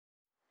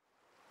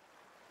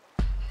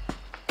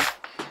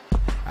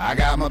I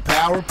got my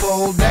power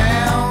pole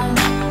down,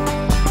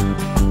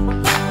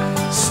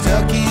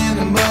 stuck in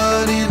the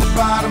mud in the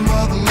bottom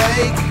of the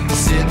lake,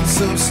 sitting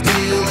so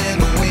still in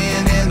the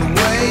wind and the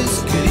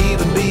waves. Could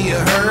even be a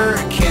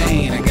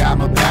hurricane. I got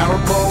my power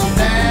pole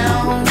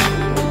down.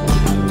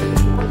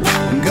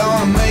 I'm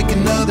gonna make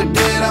another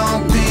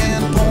dead-on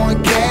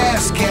pinpoint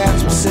gas,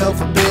 catch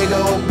myself a big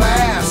old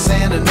bass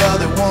and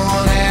another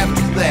one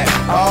after that.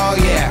 Oh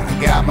yeah,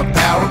 I got my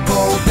power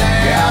pole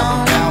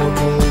down. Got my power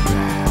pole down.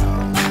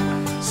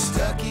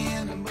 Stuck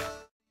in the mud.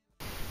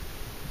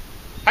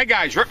 Hi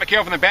guys, Rick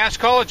McHale from the Bass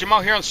College. I'm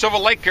out here on Silver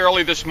Lake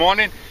early this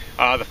morning.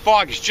 The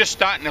fog is just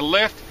starting to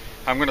lift.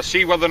 I'm going to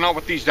see whether or not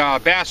what these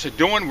bass are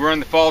doing. We're in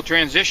the fall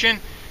transition.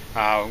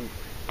 I'm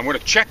going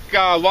to check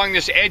along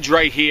this edge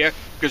right here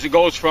because it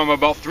goes from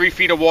about 3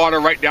 feet of water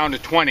right down to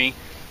 20.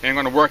 And I'm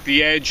going to work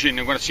the edge and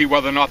I'm going to see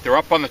whether or not they're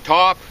up on the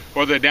top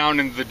or they're down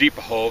into the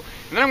deeper hole.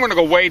 And then I'm going to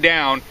go way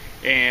down,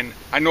 and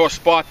I know a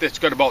spot that's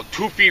got about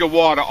 2 feet of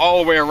water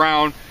all the way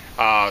around.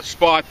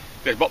 Spot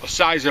that's about the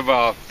size of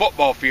a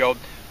football field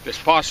that's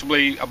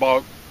possibly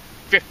about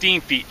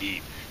 15 feet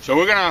deep. So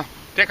we're going to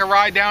take a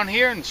ride down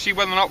here and see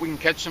whether or not we can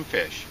catch some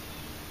fish.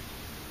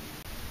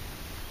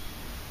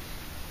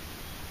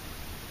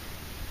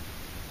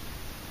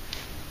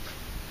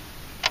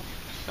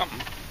 Something.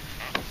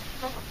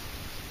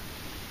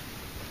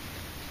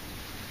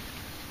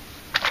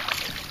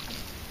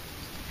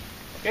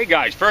 Okay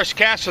guys, first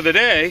cast of the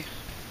day.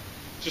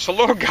 Just a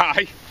little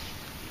guy,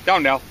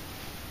 down now.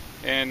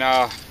 And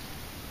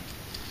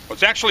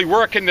it's actually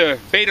working the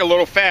bait a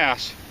little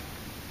fast.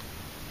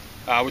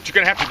 What you're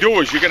going to have to do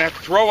is you're going to have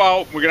to throw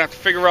out, we're going to have to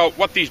figure out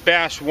what these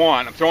bass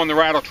want. I'm throwing the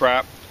rattle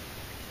trap,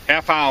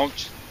 ½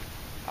 ounce,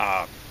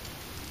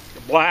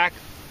 black,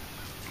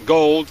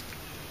 gold,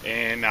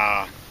 and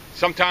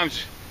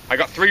sometimes I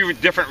got 3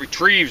 different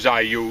retrieves I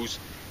use,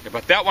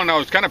 but that one I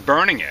was kind of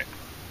burning it.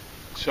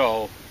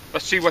 So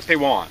let's see what they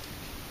want.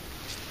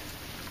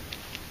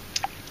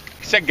 Like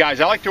I said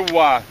guys, I like to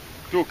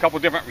do a couple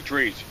different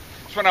retrieves.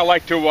 This one I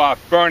like to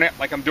burn it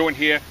like I'm doing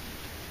here,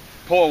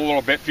 pull a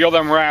little bit, feel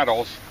them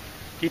rattles.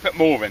 Keep it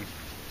moving.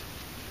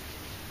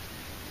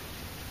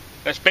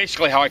 That's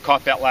basically how I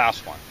caught that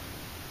last one.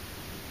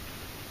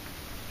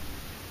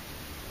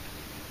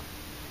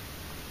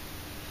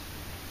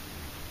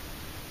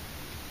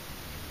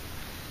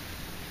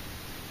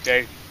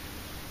 Okay.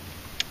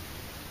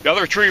 The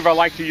other retrieve I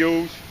like to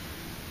use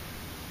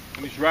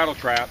on these rattle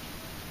traps,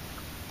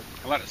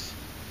 I let it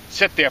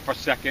sit there for a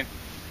second,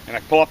 and I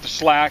pull up the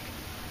slack,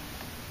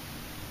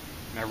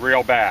 and I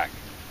reel back.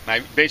 And I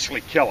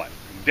basically kill it.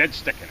 I'm dead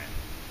sticking it.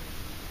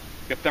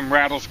 Get them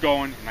rattles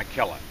going, and I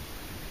kill it.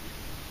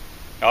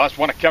 Now that's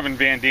one of Kevin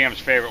Van Dam's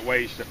favorite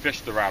ways to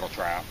fish the rattle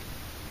trap.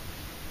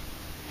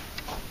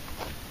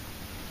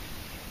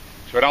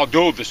 So what I'll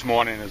do this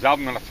morning is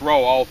I'm going to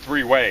throw all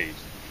 3 ways.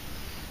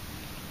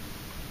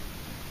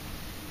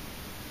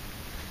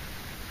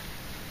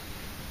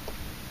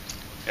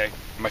 Okay,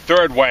 my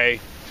 3rd way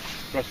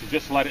was to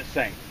just let it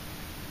sink.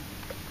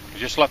 I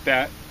just let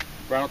that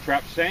rattle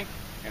trap sink,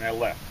 and I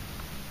lift.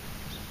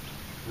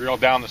 Reel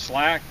down the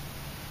slack,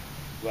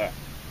 lift.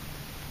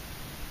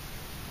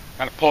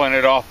 Kind of pulling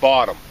it off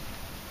bottom.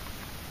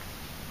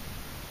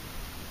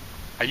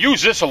 I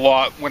use this a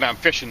lot when I'm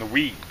fishing the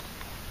weed.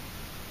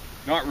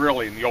 Not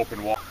really in the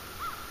open water.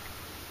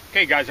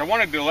 Okay guys, I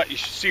wanted to let you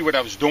see what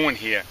I was doing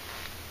here.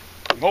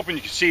 I'm hoping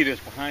you can see this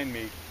behind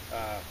me.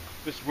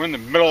 We're in the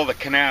middle of the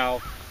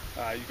canal.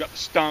 You've got the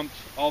stumps,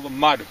 all the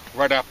mud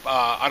right up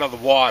out of the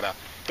water.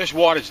 This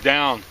water's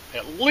down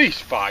at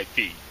least 5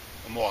 feet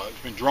or more. It's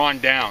been drawn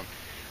down.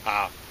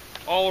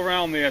 All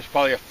around there is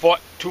probably 1 foot,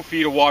 2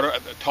 feet of water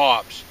at the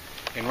tops.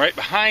 And right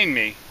behind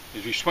me,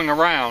 as we swing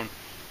around,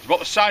 it's about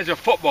the size of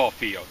a football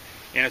field.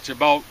 And it's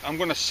about, I'm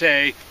going to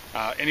say,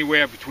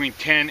 anywhere between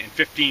 10 and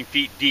 15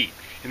 feet deep.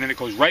 And then it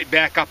goes right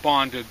back up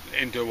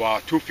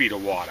into 2 feet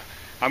of water.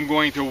 I'm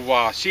going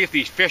to see if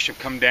these fish have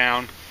come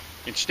down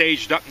and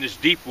staged up in this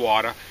deep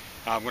water.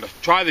 I'm going to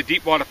try the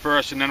deep water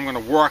first, and then I'm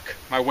going to work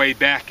my way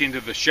back into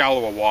the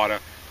shallower water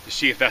to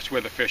see if that's where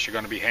the fish are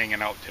going to be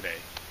hanging out today.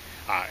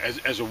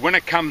 As the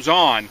winter comes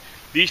on,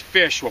 these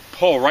fish will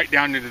pull right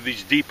down into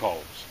these deep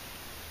holes.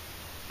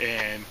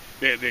 And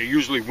they're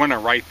usually winter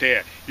right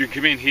there. You can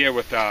come in here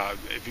with,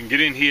 if you can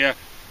get in here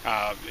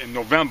in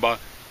November,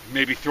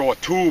 maybe throw a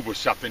tube or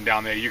something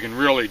down there, you can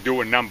really do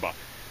a number.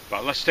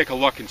 But let's take a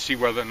look and see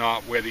whether or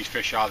not where these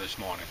fish are this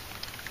morning.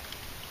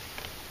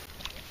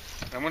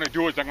 What I'm going to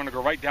do is I'm going to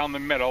go right down the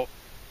middle.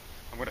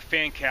 I'm going to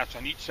fan cast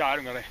on each side.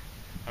 I'm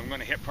going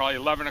to hit probably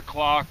 11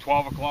 o'clock,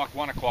 12 o'clock,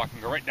 1 o'clock,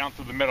 and go right down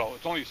through the middle.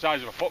 It's only the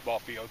size of a football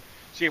field.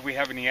 See if we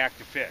have any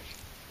active fish.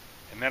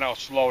 And then I'll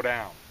slow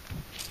down.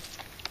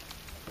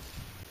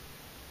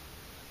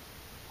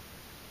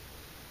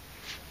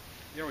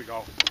 Here we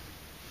go.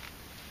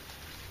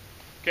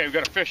 Okay, we've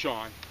got a fish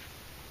on.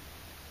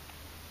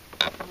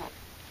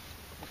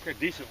 Okay, a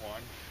decent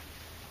one.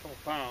 A couple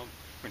pounds.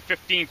 In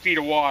 15 feet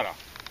of water.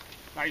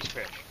 Nice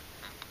fish.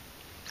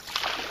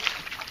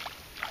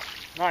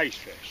 Nice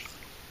fish.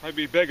 Might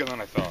be bigger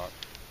than I thought.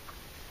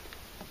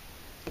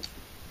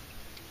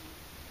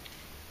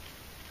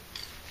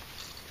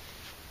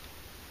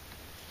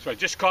 So I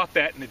just caught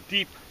that in the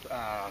deep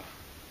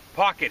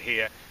pocket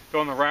here,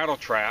 throwing the rattle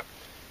trap.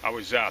 I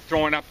was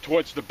throwing up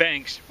towards the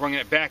banks, bringing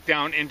it back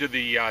down into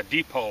the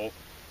deep hole.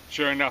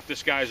 Sure enough,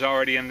 this guy's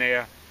already in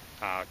there,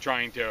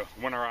 trying to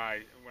winter up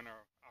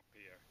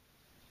here.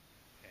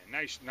 And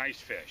nice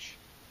fish.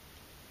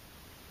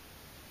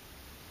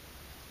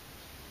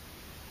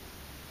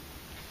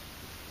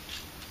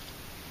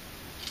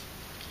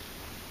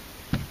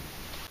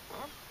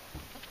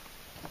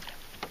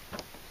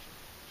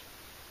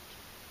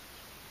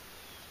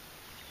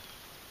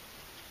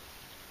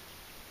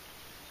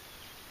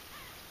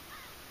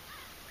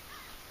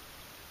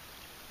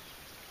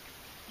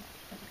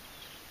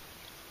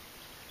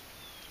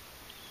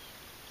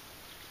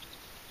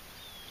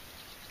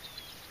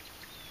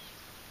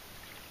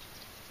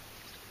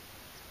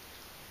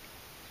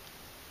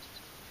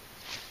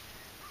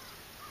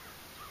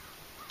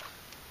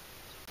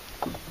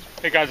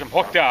 Hey guys, I'm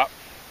hooked up.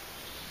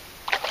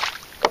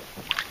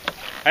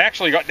 I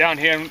actually got down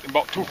here in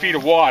about 2 feet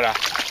of water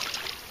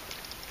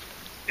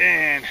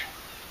and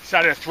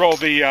decided to throw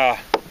the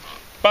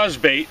buzz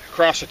bait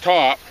across the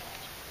top.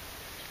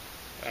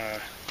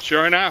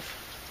 Sure enough,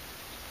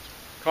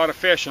 caught a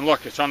fish, and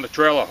look, it's on the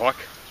trailer hook.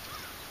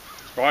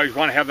 I always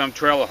want to have them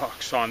trailer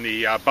hooks on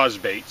the buzz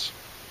baits.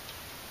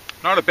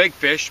 Not a big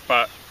fish,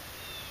 but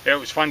it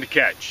was fun to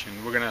catch.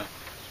 And we're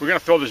gonna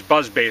throw this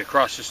buzz bait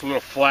across this little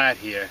flat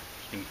here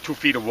in 2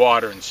 feet of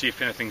water and see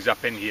if anything's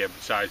up in here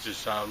besides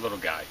this little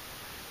guy.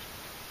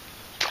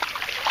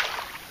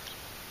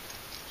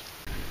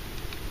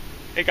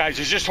 Hey guys,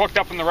 it's just hooked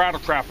up in the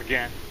rattle trap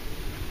again.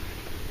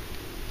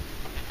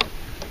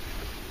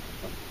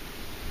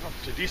 Oh,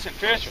 it's a decent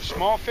fish, a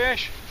small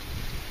fish.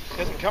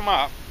 Hasn't come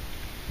up.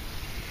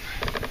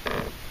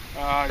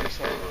 Just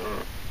like,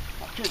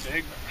 not too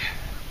big,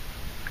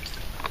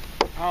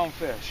 but pound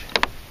fish.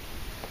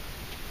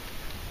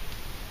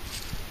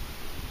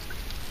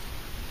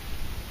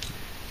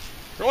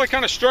 Really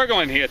kind of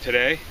struggling here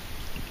today.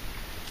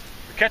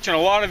 We're catching a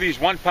lot of these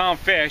 1 pound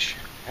fish.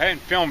 I hadn't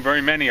filmed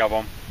very many of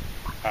them.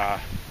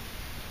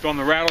 Throwing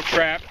the rattle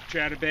trap,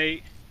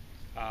 chatterbait,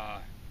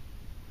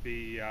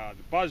 the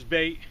buzz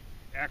bait.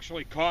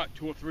 Actually caught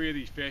 2 or 3 of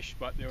these fish,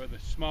 but they were the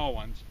small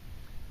ones.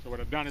 So what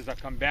I've done is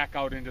I've come back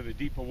out into the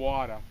deeper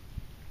water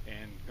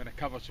and going to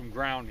cover some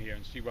ground here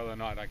and see whether or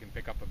not I can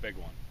pick up a big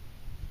one.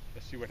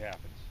 Let's see what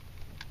happens.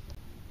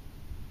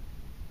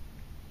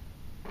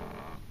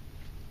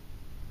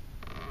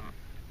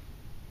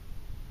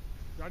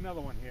 Got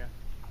another one here.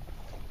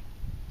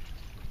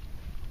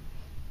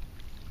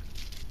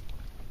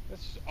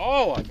 That's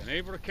all I've been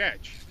able to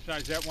catch,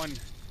 besides that one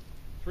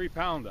 3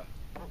 pounder.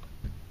 And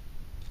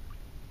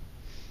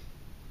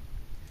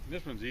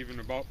this one's even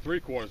about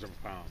 3/4 of a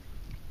pound.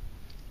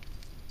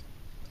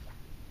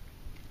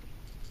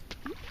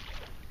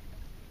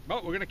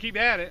 But we're gonna keep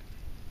at it.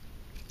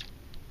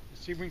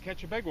 Let's see if we can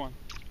catch a big one.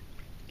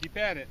 Keep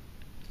at it.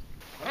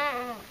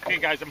 Okay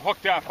guys, I'm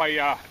hooked up.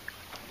 I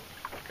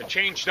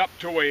changed up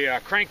to a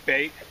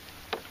crankbait.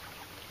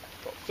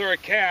 About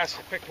 3rd cast,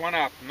 I picked one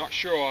up. I'm not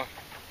sure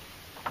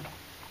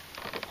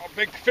how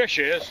big the fish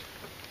is.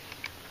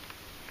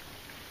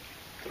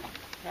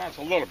 That's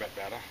a little bit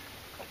better.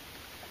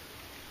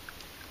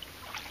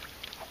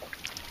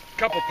 A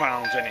couple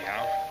pounds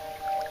anyhow.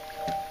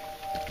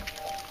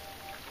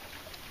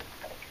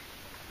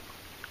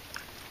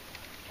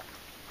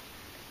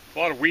 A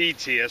lot of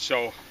weeds here,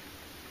 so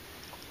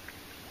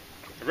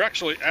I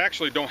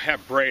actually don't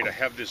have braid. I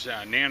have this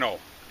nano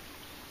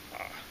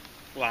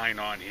line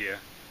on here.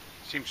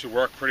 Seems to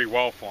work pretty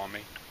well for me,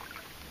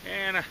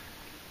 and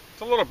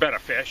it's a little better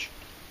fish.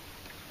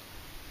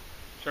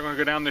 So I'm going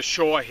to go down the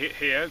shore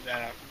here.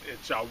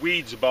 It's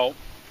weeds about,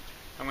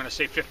 I'm going to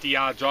say 50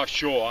 yards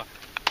offshore.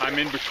 I'm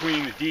in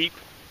between the deep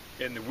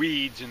and the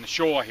weeds and the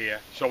shore here.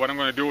 So what I'm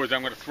going to do is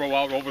I'm going to throw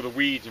out over the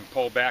weeds and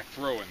pull back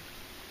through. And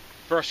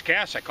first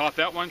cast, I caught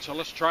that one, so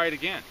let's try it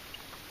again.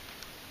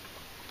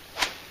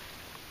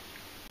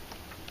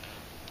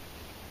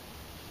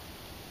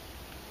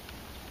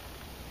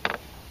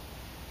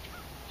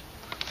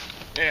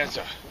 Yeah, it's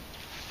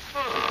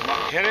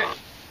hit it.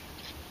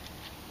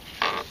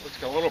 Let's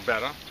get a little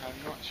better.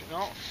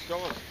 No,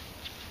 still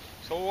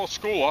a little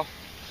school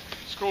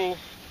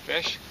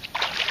fish.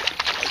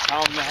 Like a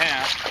pound and a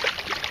half.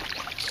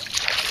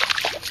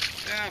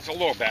 Yeah, it's a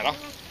little better.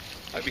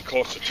 I'd be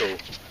closer to.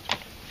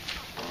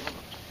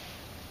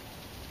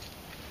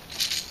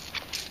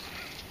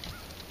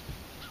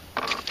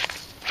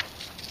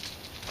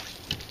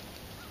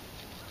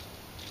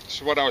 This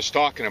is what I was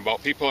talking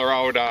about. People are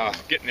out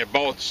getting their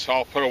boats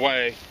all put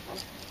away,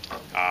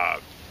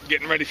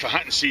 getting ready for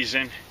hunting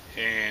season,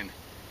 and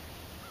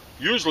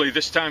usually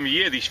this time of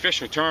year these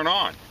fish will turn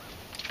on.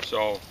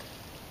 So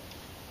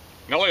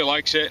Nellie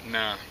likes it,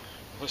 and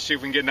let's see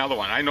if we can get another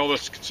one. I know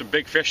there's some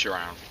big fish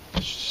around.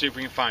 Let's see if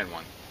we can find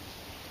one.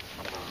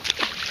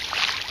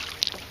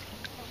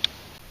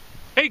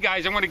 Hey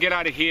guys, I'm going to get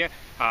out of here.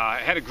 I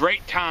had a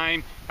great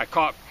time. I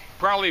caught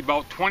probably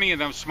about 20 of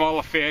them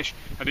smaller fish.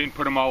 I didn't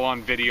put them all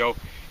on video.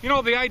 You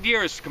know, the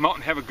idea is to come out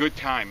and have a good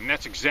time, and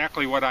that's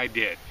exactly what I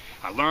did.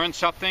 I learned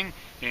something,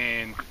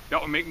 and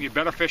that will make me a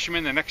better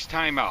fisherman the next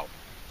time out.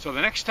 So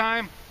the next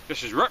time,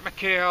 this is Rick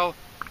McHale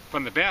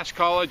from the Bass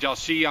College. I'll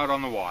see you out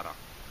on the water.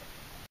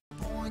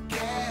 Point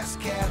gas,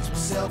 catch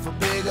myself a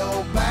big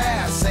old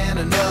bass and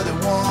another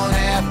one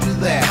after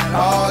that.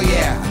 Oh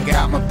yeah,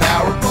 got my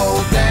power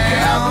pole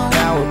down.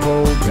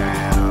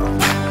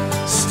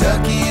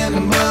 Stuck in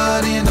the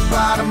mud in the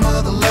bottom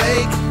of the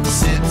lake,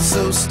 sitting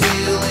so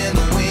still in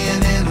the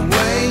wind and the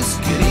waves.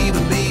 Could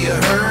even be a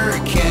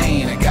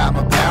hurricane. I got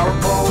my power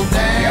pole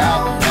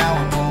down.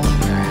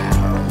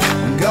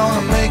 I'm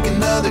gonna make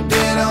another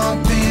dead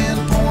on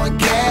pinpoint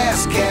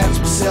cast, catch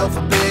myself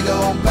a big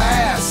old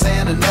bass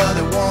and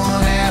another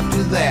one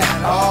after that.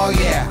 Oh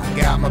yeah,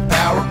 got my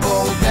power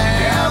pole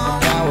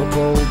down.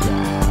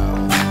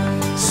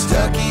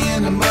 Stuck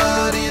in the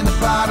mud in the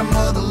bottom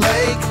of the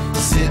lake,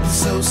 sitting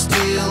so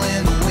still